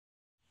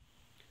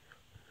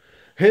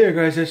Hey there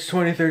guys, it's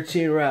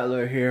 2013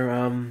 Rattler here.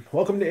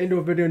 Welcome to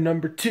indoor video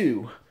number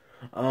 2.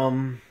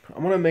 I'm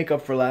gonna make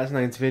up for last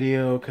night's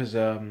video because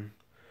I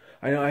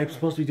know I'm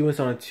supposed to be doing this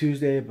on a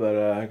Tuesday, but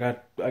I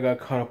got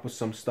caught up with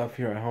some stuff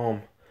here at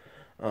home.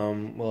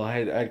 Well, I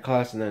had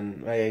class and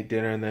then I ate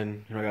dinner and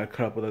then I got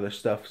caught up with other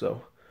stuff.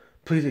 So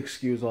please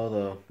excuse all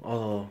the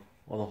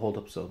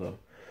holdups though.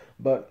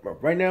 But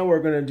right now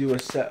we're gonna do a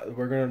set.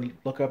 We're gonna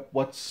look up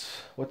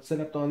what's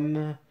set up on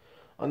the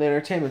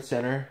entertainment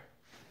center.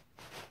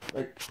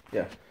 Like,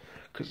 yeah,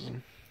 because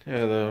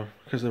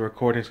the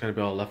recording's gonna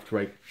be all left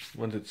right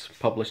once it's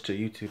published to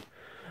YouTube.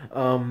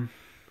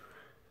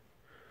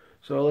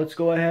 So let's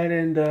go ahead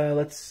and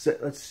let's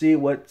see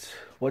what's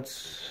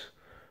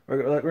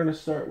we're gonna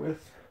start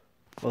with.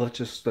 Well,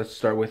 let's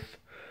start with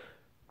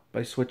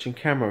by switching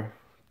camera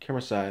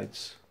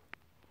sides.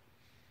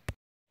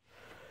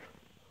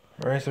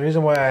 All right, so the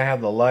reason why I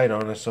have the light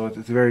on is so it's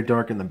very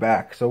dark in the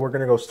back. So we're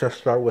gonna go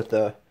start with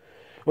the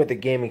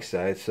gaming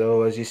side.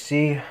 So as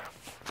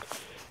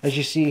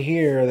you see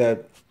here,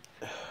 that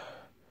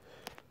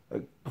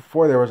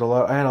before there was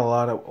I had a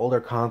lot of older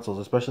consoles,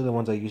 especially the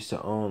ones I used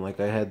to own. Like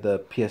I had the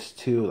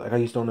PS2. Like I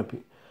used to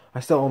own I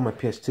still own my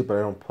PS2, but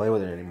I don't play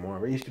with it anymore.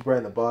 But it used to be right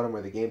in the bottom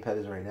where the gamepad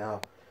is right now.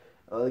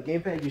 The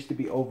gamepad used to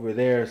be over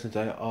there since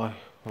I don't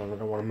want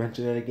to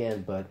mention it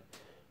again, but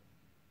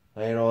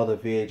I had all the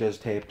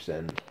VHS tapes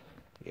and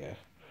yeah.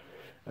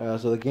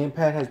 So the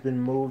gamepad has been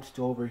moved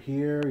to over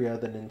here. You have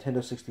the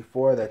Nintendo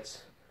 64.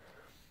 It's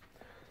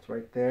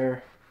right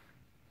there.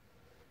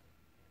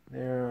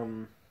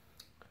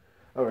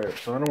 Alright,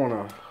 so I don't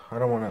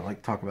wanna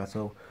like talk about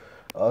so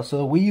the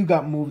Wii U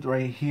got moved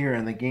right here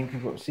and the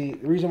GameCube. See,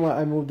 the reason why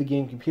I moved the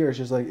GameCube here is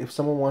just like if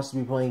someone wants to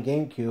be playing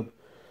GameCube,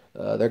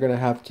 they're gonna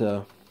have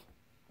to,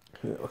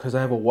 because I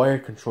have a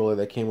wired controller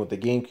that came with the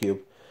GameCube.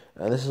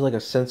 This is like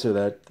a sensor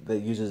that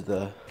uses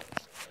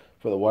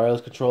for the wireless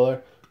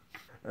controller.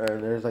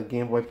 And there's like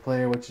Game Boy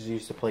Player, which is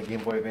used to play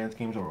Game Boy Advance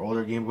games or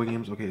older Game Boy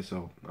games. Okay,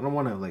 so I don't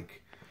want to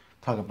like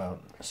talk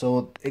about.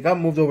 So it got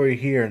moved over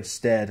here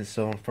instead.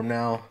 So from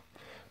now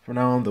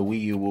on, the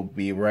Wii U will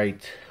be right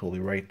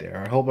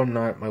there. I hope I'm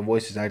not. My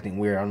voice is acting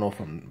weird. I don't know if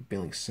I'm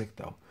feeling sick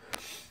though.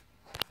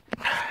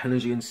 And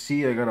as you can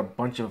see, I got a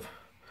bunch of.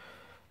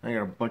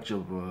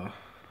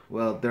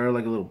 Well, they're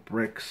like little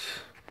bricks.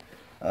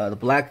 The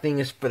black thing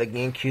is for the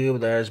GameCube.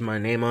 There's my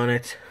name on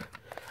it.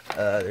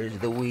 There's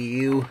the Wii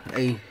U.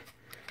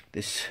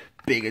 This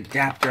big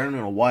adapter. I don't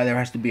know why there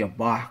has to be a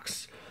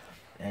box.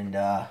 And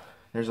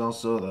there's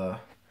also the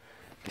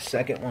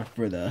second one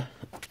for the.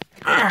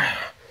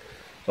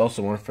 There's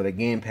also one for the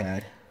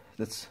gamepad.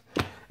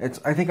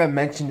 I think I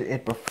mentioned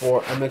it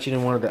before. I mentioned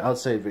in one of the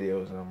outside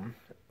videos.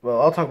 Well,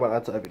 I'll talk about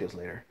outside videos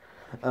later.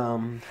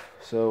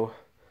 So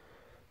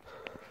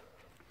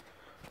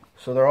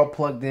they're all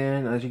plugged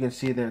in. As you can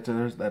see,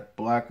 there's that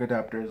black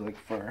adapter is like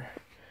for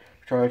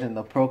charging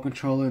the Pro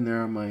Controller, and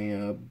there are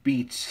my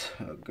Beats.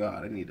 Oh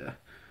God, they're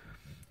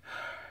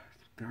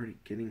already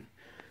getting.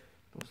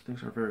 Those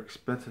things are very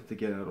expensive to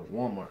get out of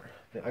Walmart.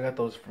 I got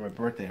those for my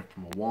birthday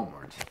from a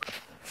Walmart.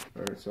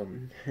 Alright, so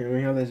here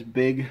we have this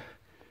big.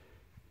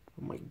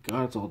 Oh my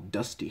God, it's all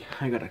dusty.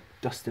 I gotta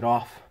dust it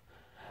off.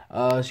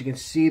 As you can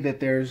see, that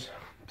there's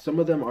some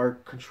of them are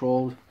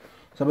controlled.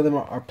 Some of them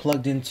are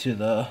plugged into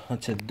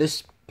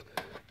this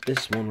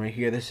one right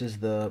here. This is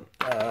the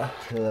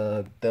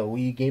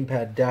Wii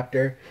gamepad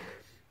adapter,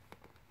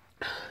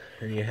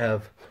 and you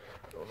have.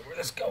 I don't know where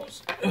this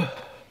goes.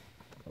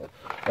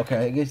 Okay,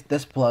 I guess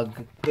this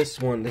plug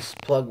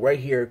right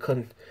here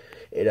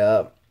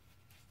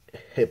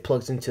it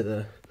plugs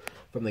into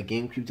from the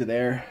GameCube to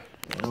there.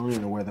 I don't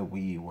even know where the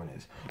Wii U one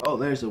is. Oh,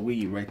 there's the Wii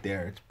U right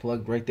there. It's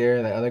plugged right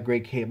there. That other gray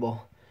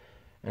cable,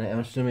 and I'm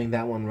assuming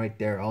that one right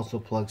there also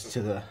plugs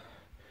from the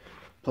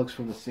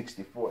Nintendo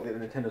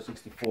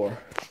 64.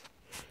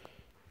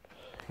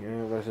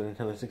 Yeah, there's a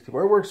Nintendo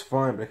 64. It works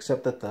fine, but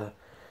except that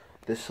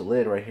this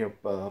lid right here.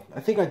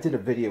 I think I did a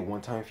video one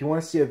time. If you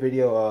want to see a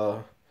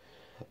video,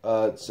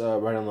 it's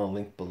right on the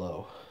link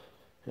below.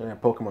 And I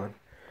have Pokemon.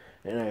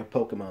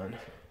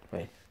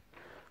 Wait,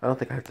 I don't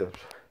think I have to.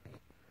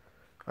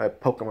 I have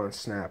Pokemon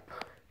Snap.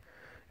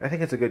 I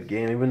think it's a good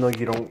game, even though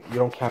you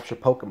don't capture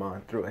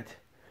Pokemon through it.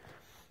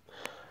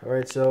 All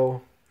right,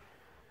 so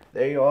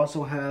there you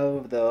also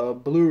have the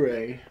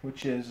Blu-ray,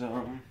 which is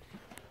I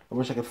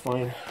wish I could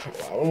find.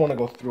 I don't want to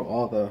go through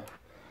all the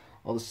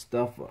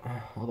stuff,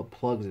 all the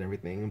plugs and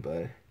everything,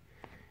 but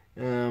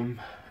yeah,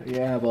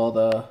 I have all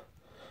the.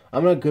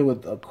 I'm not good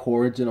with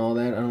cords and all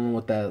that. I don't know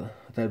what that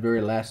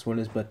very last one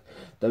is, but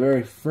the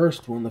very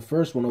first one, the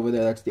first one over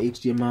there, that's the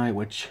HDMI,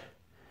 which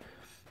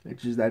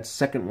is that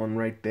second one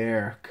right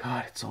there.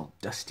 God, it's all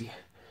dusty.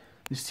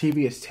 This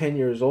TV is 10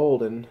 years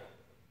old and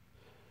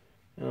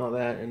all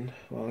that, and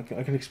well,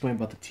 I can explain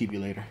about the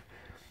TV later.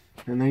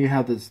 And then you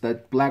have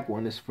that black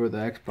one is for the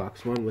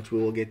Xbox One, which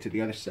we will get to the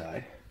other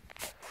side.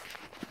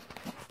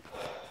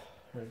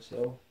 Alright,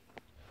 so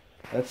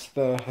I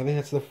think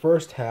that's the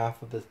first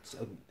half of the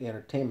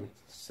entertainment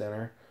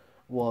center.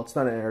 Well, it's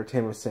not an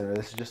entertainment center.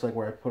 This is just like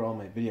where I put all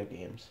my video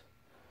games.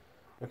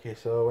 Okay,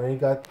 so when you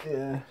got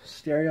the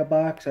stereo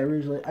box, I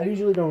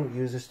usually don't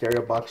use the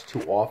stereo box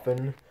too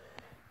often,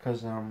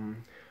 because I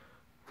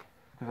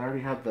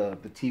already have the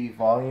TV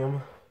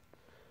volume,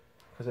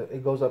 because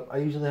it goes up. I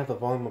usually have the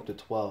volume up to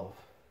 12,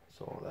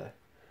 so that,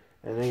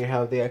 and then you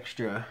have the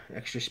extra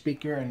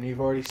speaker, and you've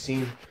already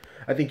seen.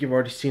 I think you've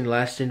already seen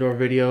last indoor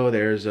video.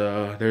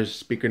 There's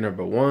speaker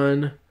number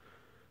 1,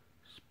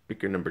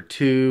 speaker number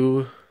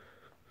 2,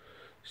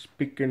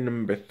 speaker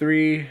number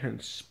 3,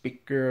 and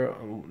speaker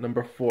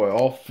number 4.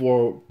 All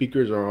 4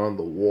 speakers are on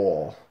the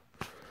wall.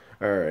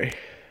 Alright.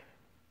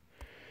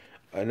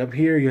 And up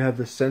here you have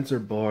the sensor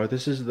bar.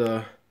 This is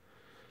that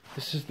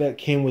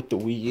came with the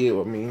Wii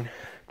U. I mean,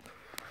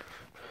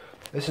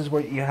 this is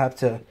what you have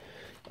to,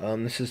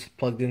 this is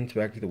plugged into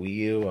back to the Wii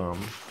U.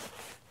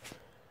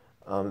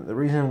 The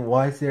reason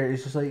why it's there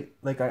is just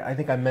like I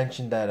think I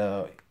mentioned that,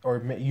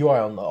 or you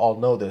all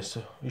know this.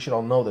 You should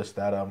all know this,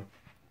 that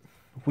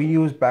Wii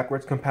U is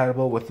backwards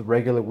compatible with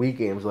regular Wii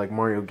games like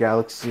Mario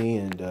Galaxy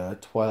and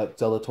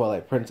Zelda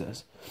Twilight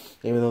Princess,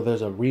 even though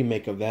there's a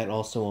remake of that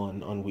also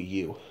on Wii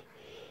U.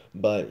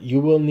 But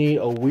you will need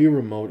a Wii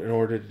remote in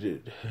order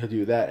to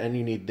do that, and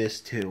you need this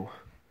too.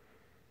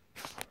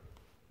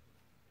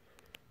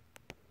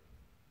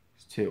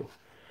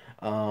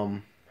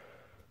 You'll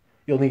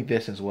need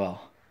this as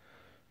well.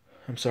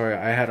 I'm sorry,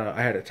 I had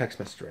a text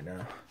message right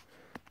now.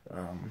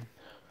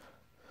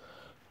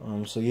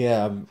 So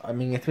yeah, I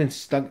mean, it's been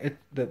stuck.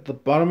 The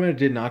bottom of it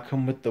did not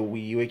come with the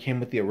Wii U. It came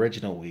with the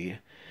original Wii.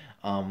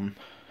 You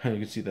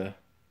can see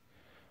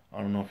I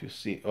don't know if you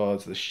see. Oh,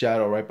 it's the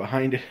shadow right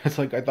behind it. It's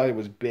like I thought it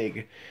was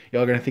big.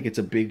 Y'all gonna think it's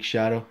a big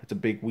shadow. It's a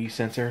big Wii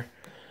sensor.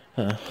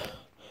 All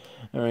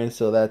right,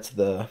 so that's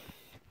the.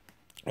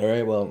 All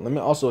right, well, let me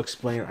also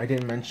explain. I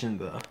didn't mention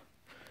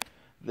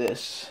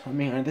this. I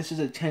mean, this is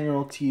a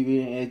 10-year-old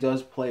TV, and it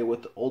does play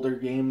with older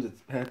games.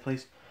 It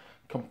plays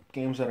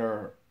games that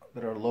are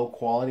low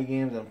quality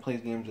games, and plays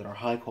games that are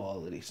high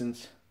quality.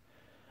 Since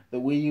the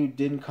Wii U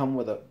didn't come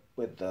with a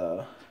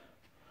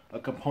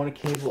component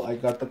cable, I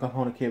got the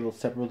component cable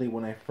separately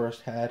when I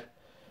first had.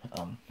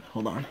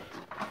 Hold on.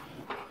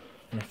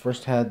 When I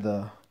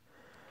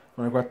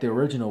got the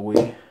original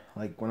Wii,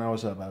 like when I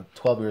was about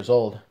 12 years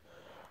old,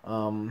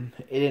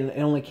 it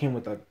only came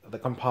with the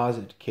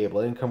composite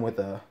cable. It didn't come with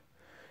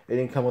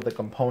a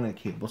component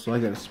cable, so I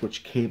got to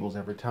switch cables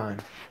every time.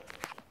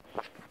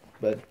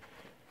 But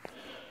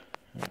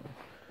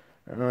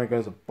I know I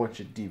got a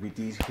bunch of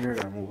DVDs here. I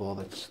gotta move all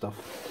that stuff.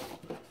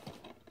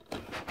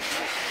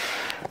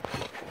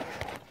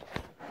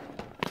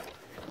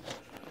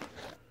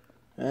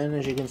 And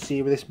as you can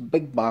see with this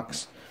big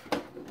box,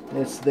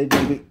 it's the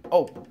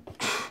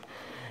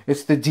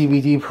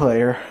DVD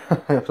player.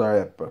 I'm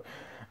sorry,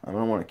 I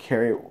don't want to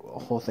carry the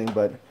whole thing,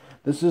 but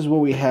this is what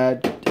we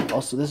had.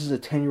 Also, this is a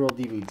 10-year-old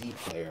DVD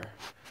player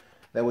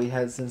that we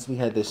had since we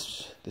had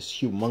this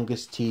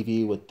humongous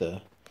TV with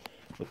the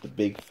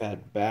big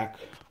fat back.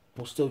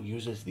 We'll still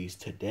use these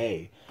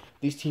today.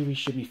 These TVs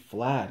should be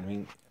flat. I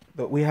mean,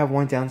 but we have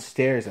one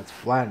downstairs that's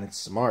flat and it's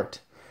smart.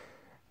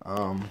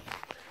 Alright,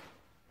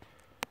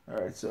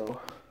 so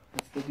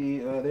that's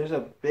there's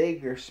a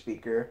bigger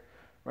speaker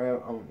right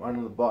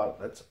on the bottom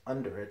that's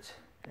under it.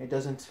 It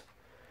doesn't.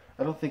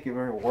 I don't think it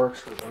very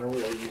works because I don't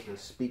really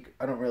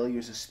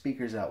use the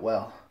speakers that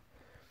well.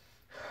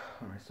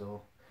 Alright,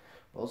 so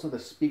those are the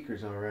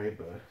speakers, alright.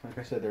 But like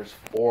I said, there's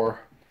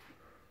four.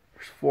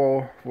 There's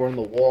four on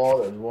the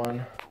wall. There's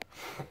one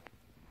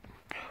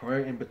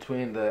right in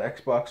between the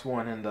Xbox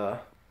One and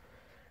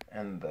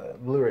the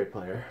Blu-ray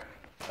player.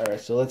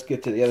 Alright, so let's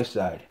get to the other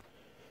side.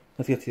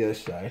 I'm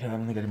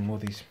only gotta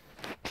move these.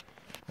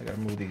 I gotta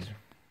move these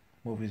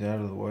movies out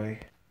of the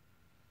way.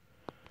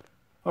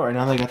 Alright,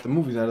 now that I got the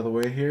movies out of the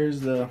way, here's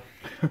the.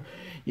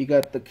 You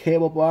got the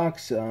cable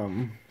box.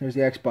 There's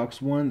the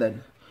Xbox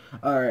One.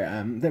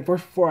 Alright.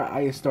 Before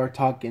I start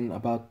talking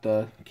about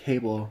the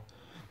cable,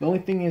 the only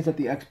thing is that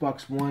the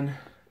Xbox One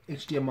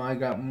HDMI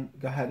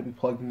had to be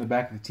plugged in the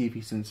back of the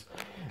TV, since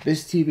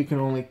this TV can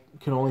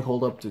only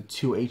hold up to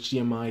 2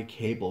 HDMI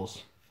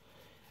cables.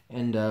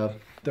 And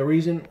the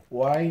reason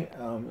why,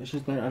 it's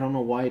just that I don't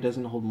know why it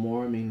doesn't hold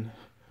more. I mean,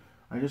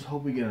 I just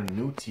hope we get a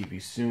new TV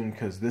soon,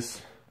 because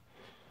this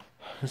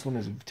one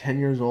is 10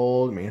 years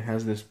old. I mean, it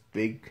has this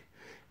big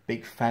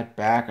fat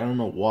back. I don't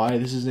know why.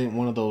 This isn't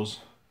one of those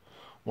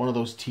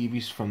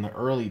TVs from the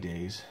early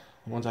days,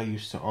 the ones I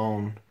used to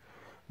own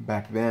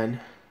back then.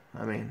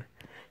 I mean,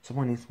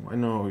 someone needs. I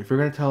know if you're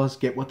gonna tell us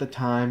get with the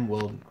time,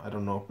 well, I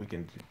don't know if we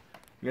can.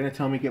 You're gonna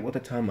tell me get with the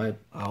time. I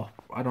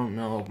don't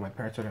know if my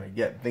parents are gonna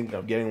think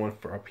of getting one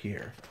for up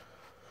here.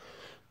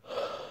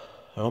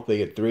 I hope they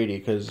get 3D,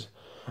 because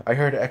I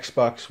heard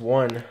Xbox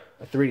One,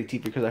 a 3D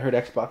TV, because I heard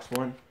Xbox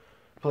One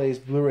plays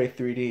Blu-ray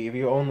 3D. If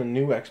you own the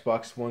new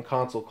Xbox One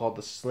console called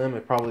the Slim,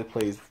 it probably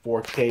plays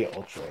 4K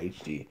Ultra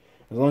HD,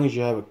 as long as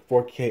you have a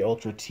 4K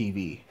Ultra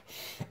TV.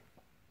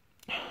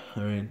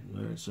 Alright,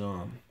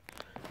 so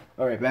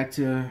alright, back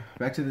to the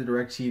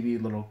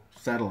DirecTV little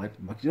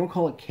satellite box. You don't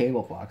call it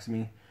cable box. I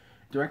mean,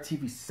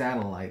 DirecTV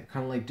satellite,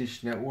 kind of like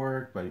Dish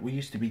Network, but we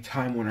used to be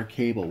Time Warner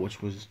Cable,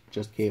 which was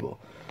just cable.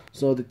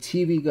 So the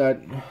TV got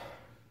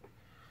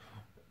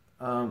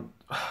not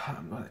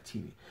a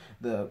TV.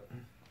 The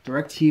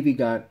DirecTV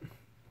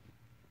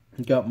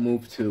got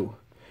moved to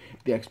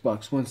the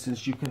Xbox One.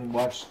 Since you can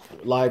watch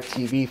live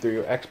TV through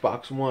your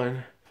Xbox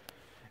One,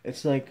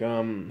 it's like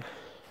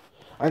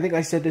I think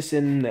I said this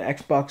in the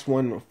Xbox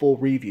One full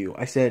review.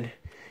 I said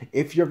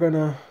if you're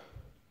gonna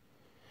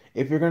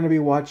be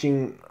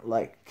watching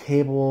like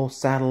cable,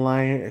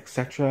 satellite,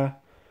 etc.,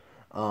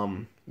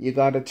 you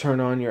gotta turn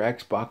on your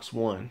Xbox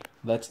One.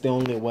 That's the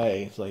only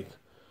way. It's like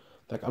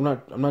I'm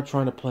not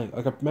trying to play.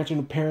 Like,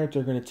 imagine parents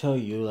are gonna tell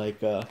you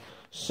like,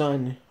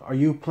 son, are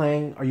you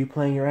playing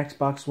your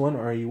Xbox One,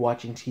 or are you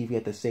watching TV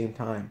at the same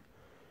time?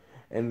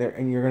 And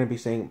you're gonna be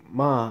saying,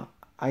 Ma,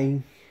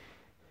 I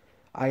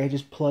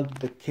just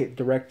plugged the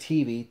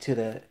DirecTV to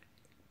the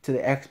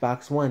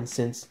Xbox One,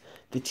 since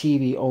the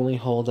TV only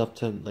holds up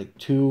to like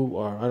 2,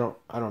 or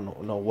I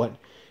don't know what.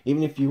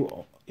 Even if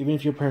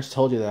your parents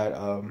told you that,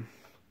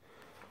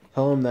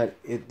 tell them that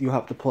you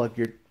have to plug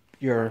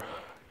your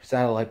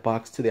satellite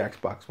box to the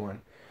Xbox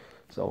One.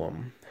 So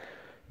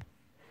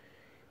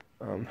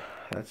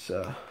that's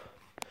the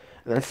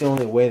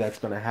only way that's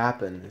gonna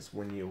happen is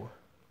when you.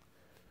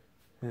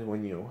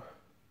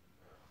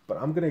 But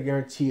I'm gonna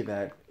guarantee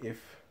that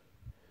if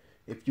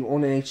you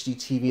own an HD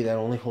TV that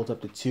only holds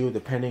up to 2,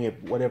 depending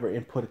if whatever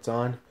input it's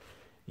on,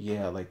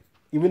 yeah, like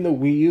even the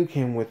Wii U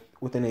came with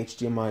an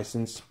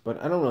HDMI,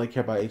 but I don't really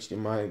care about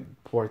HDMI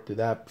port to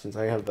that, since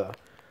I have the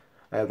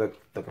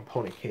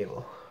component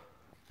cable.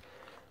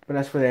 But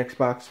as for the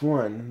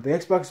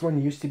Xbox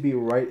One used to be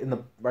right in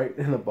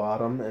the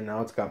bottom, and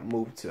now it got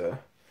moved to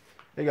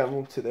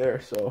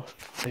there. So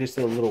I just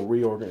did a little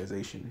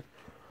reorganization.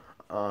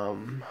 I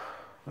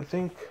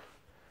think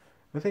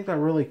that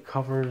really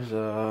covers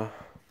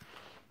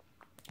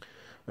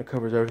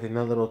everything.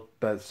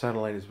 That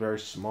satellite is very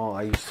small.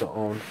 I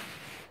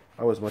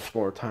was much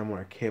more Time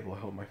Warner Cable. I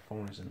hope my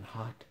phone isn't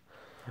hot.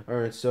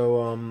 Alright,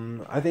 so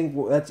I think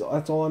that's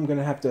all I'm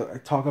gonna have to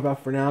talk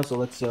about for now. So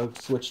let's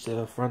switch to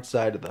the front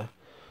side of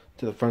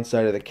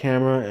the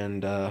camera,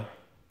 and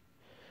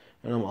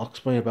I'll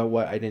explain about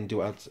what I didn't do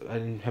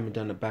haven't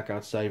done a back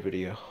outside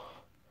video.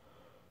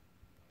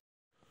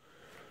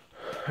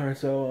 Alright,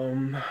 so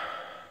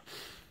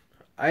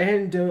I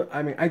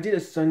did a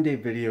Sunday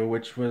video,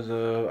 which was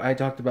I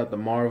talked about the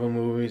Marvel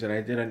movies, and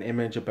I did an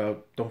image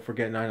about Don't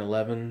Forget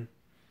 9/11.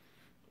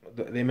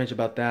 The image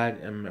about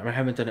that, and I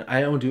haven't done it. I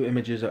don't do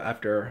images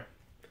after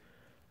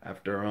I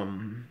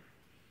don't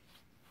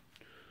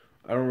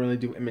really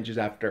do images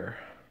after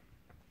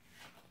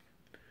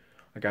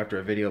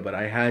a video, but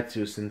I had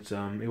to, since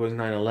it was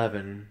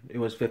 9/11. It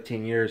was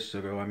 15 years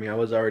ago. I mean, I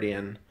was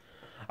in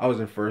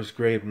first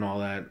grade when all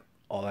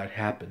that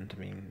happened. I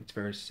mean, it's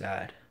very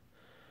sad.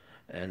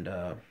 And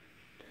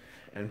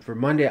for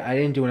Monday, I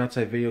didn't do an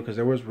outside video because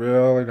there was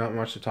really not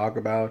much to talk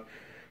about.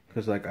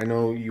 Because, like, I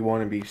know you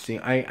want to be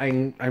seeing.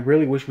 I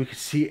really wish we could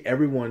see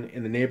everyone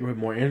in the neighborhood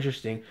more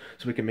interesting,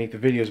 so we can make the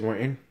videos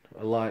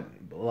a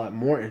lot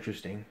more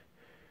interesting.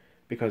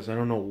 Because I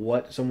don't know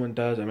what someone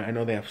does. I mean, I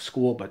know they have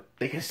school, but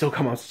they can still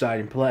come outside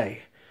and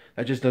play.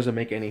 That just doesn't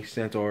make any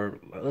sense. Or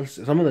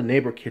some of the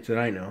neighbor kids that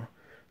I know,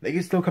 they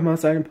can still come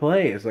outside and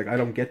play. It's like, I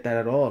don't get that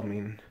at all. I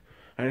mean,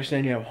 I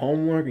understand you have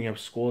homework and you have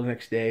school the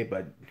next day,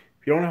 but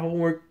if you don't have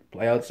homework,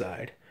 play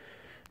outside.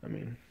 I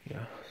mean,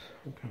 yeah,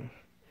 okay.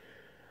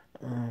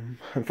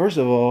 And first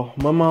of all,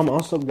 my mom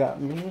also got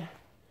me.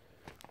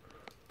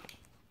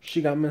 She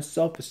got me a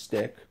selfie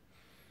stick.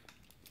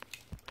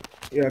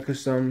 Yeah,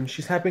 cause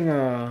she's having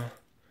a.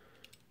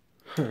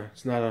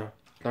 It's not a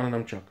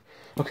nunchuck.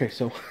 Okay,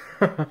 so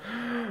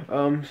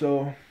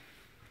so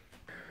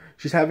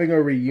she's having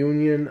a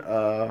reunion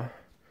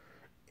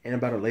in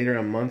about later in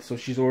a month. So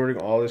she's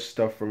ordering all this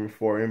stuff from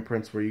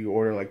 4imprint, where you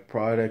order like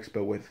products,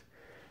 but with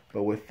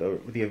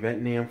the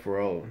event name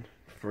for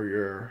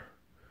your.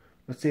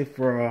 Let's say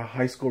for a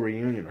high school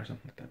reunion or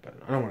something like that, but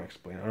I don't want to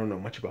explain. I don't know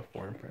much about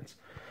 4imprint.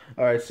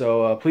 Alright,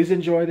 so please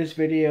enjoy this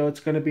video. It's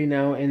going to be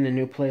now in the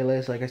new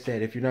playlist. Like I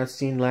said, if you're not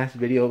seeing last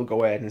video,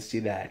 go ahead and see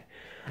that.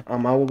 I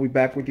will be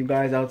back with you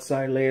guys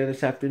outside later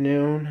this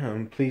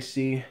afternoon. Please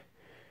see...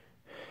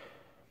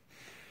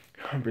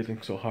 I'm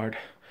breathing so hard.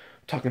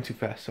 I'm talking too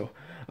fast. So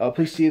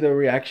please see the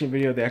reaction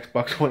video of the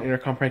Xbox One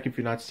intercom prank if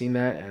you've not seen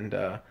that.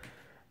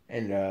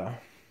 And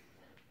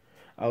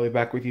I'll be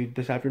back with you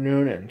this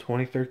afternoon, and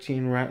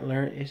 2013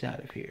 Rattler is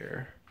out of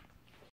here.